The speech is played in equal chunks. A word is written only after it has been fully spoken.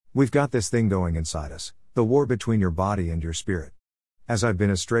We've got this thing going inside us, the war between your body and your spirit. As I've been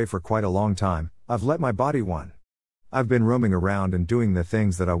astray for quite a long time, I've let my body win. I've been roaming around and doing the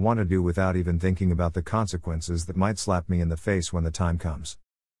things that I want to do without even thinking about the consequences that might slap me in the face when the time comes.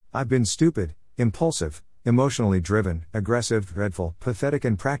 I've been stupid, impulsive, emotionally driven, aggressive, dreadful, pathetic,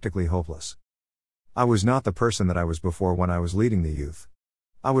 and practically hopeless. I was not the person that I was before when I was leading the youth.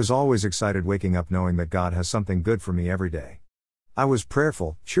 I was always excited waking up knowing that God has something good for me every day. I was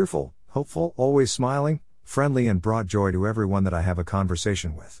prayerful, cheerful, hopeful, always smiling, friendly, and brought joy to everyone that I have a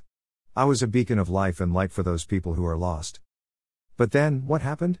conversation with. I was a beacon of life and light for those people who are lost. But then, what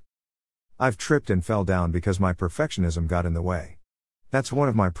happened? I've tripped and fell down because my perfectionism got in the way. That's one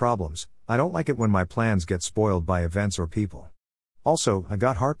of my problems. I don't like it when my plans get spoiled by events or people. Also, I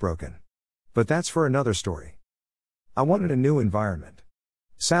got heartbroken. But that's for another story. I wanted a new environment.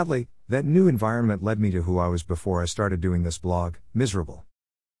 Sadly, that new environment led me to who I was before I started doing this blog, miserable.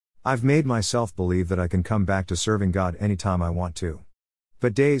 I've made myself believe that I can come back to serving God anytime I want to.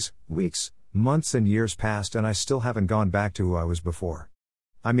 But days, weeks, months and years passed and I still haven't gone back to who I was before.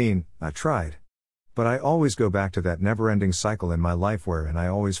 I mean, I tried. But I always go back to that never-ending cycle in my life wherein I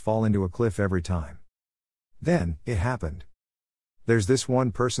always fall into a cliff every time. Then, it happened. There's this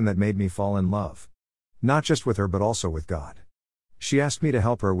one person that made me fall in love. Not just with her but also with God. She asked me to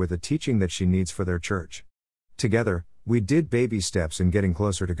help her with the teaching that she needs for their church. Together, we did baby steps in getting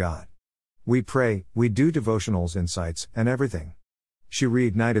closer to God. We pray, we do devotionals, insights, and everything. She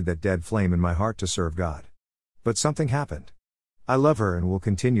reignited that dead flame in my heart to serve God. But something happened. I love her and will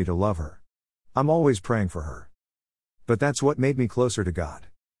continue to love her. I'm always praying for her. But that's what made me closer to God.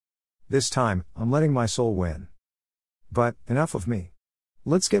 This time, I'm letting my soul win. But, enough of me.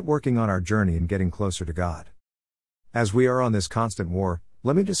 Let's get working on our journey in getting closer to God. As we are on this constant war,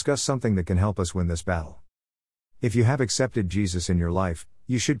 let me discuss something that can help us win this battle. If you have accepted Jesus in your life,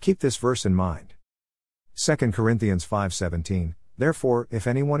 you should keep this verse in mind. 2 Corinthians 5:17, therefore, if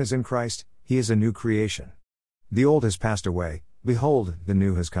anyone is in Christ, he is a new creation. The old has passed away, behold, the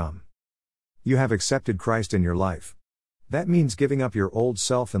new has come. You have accepted Christ in your life. That means giving up your old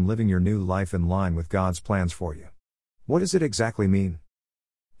self and living your new life in line with God's plans for you. What does it exactly mean?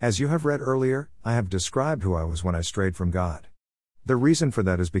 As you have read earlier, I have described who I was when I strayed from God. The reason for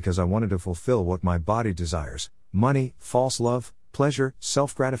that is because I wanted to fulfill what my body desires: money, false love, pleasure,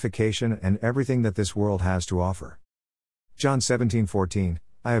 self-gratification, and everything that this world has to offer. John 17:14,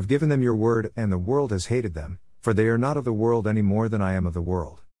 I have given them your word, and the world has hated them, for they are not of the world any more than I am of the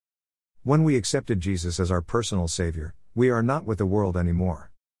world. When we accepted Jesus as our personal Savior, we are not with the world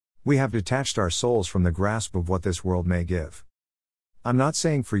anymore. We have detached our souls from the grasp of what this world may give. I'm not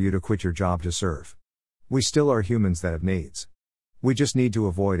saying for you to quit your job to serve. We still are humans that have needs. We just need to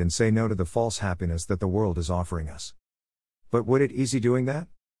avoid and say no to the false happiness that the world is offering us. But would it easy doing that?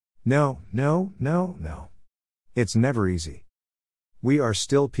 No. It's never easy. We are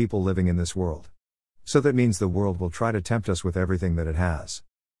still people living in this world. So that means the world will try to tempt us with everything that it has.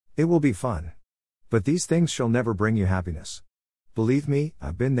 It will be fun. But these things shall never bring you happiness. Believe me,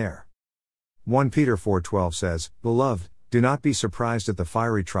 I've been there. 1 Peter 4:12 says, Beloved, do not be surprised at the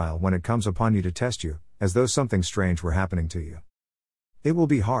fiery trial when it comes upon you to test you, as though something strange were happening to you. It will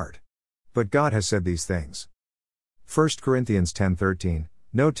be hard. But God has said these things. 1 Corinthians 10:13,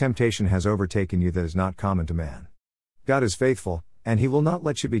 No temptation has overtaken you that is not common to man. God is faithful, and He will not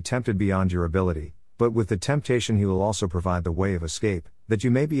let you be tempted beyond your ability, but with the temptation He will also provide the way of escape, that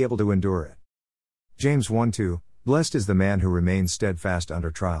you may be able to endure it. James 1:2, Blessed is the man who remains steadfast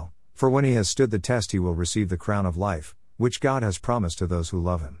under trial, for when he has stood the test he will receive the crown of life, which God has promised to those who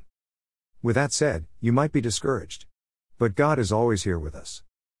love Him. With that said, you might be discouraged. But God is always here with us.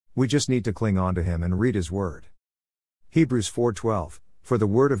 We just need to cling on to Him and read His Word. Hebrews 4:12, For the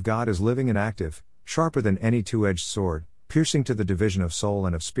Word of God is living and active, sharper than any two-edged sword, piercing to the division of soul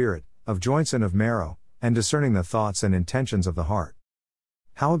and of spirit, of joints and of marrow, and discerning the thoughts and intentions of the heart.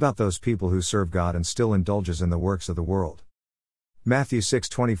 How about those people who serve God and still indulges in the works of the world? Matthew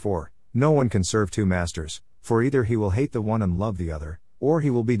 6:24, No one can serve two masters, for either he will hate the one and love the other, or he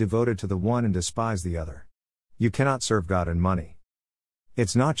will be devoted to the one and despise the other. You cannot serve God and money.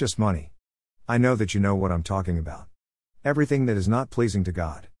 It's not just money. I know that you know what I'm talking about. Everything that is not pleasing to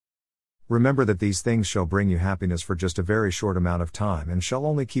God. Remember that these things shall bring you happiness for just a very short amount of time and shall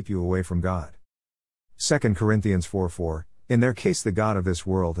only keep you away from God. 2 Corinthians 4:4, In their case the God of this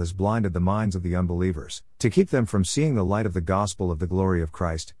world has blinded the minds of the unbelievers, to keep them from seeing the light of the gospel of the glory of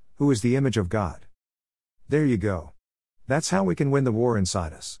Christ, who is the image of God. There you go. That's how we can win the war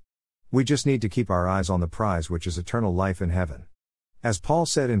inside us. We just need to keep our eyes on the prize, which is eternal life in heaven. As Paul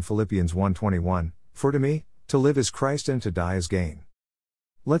said in Philippians 1:21, For to me, to live is Christ and to die is gain.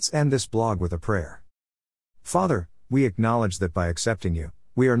 Let's end this blog with a prayer. Father, we acknowledge that by accepting you,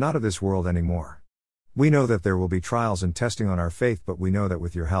 we are not of this world anymore. We know that there will be trials and testing on our faith, but we know that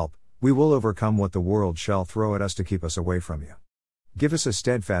with your help, we will overcome what the world shall throw at us to keep us away from you. Give us a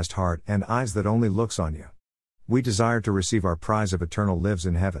steadfast heart and eyes that only looks on you. We desire to receive our prize of eternal lives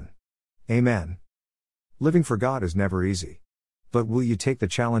in heaven. Amen. Living for God is never easy. But will you take the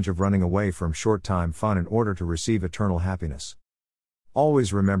challenge of running away from short-time fun in order to receive eternal happiness?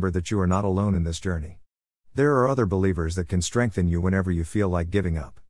 Always remember that you are not alone in this journey. There are other believers that can strengthen you whenever you feel like giving up.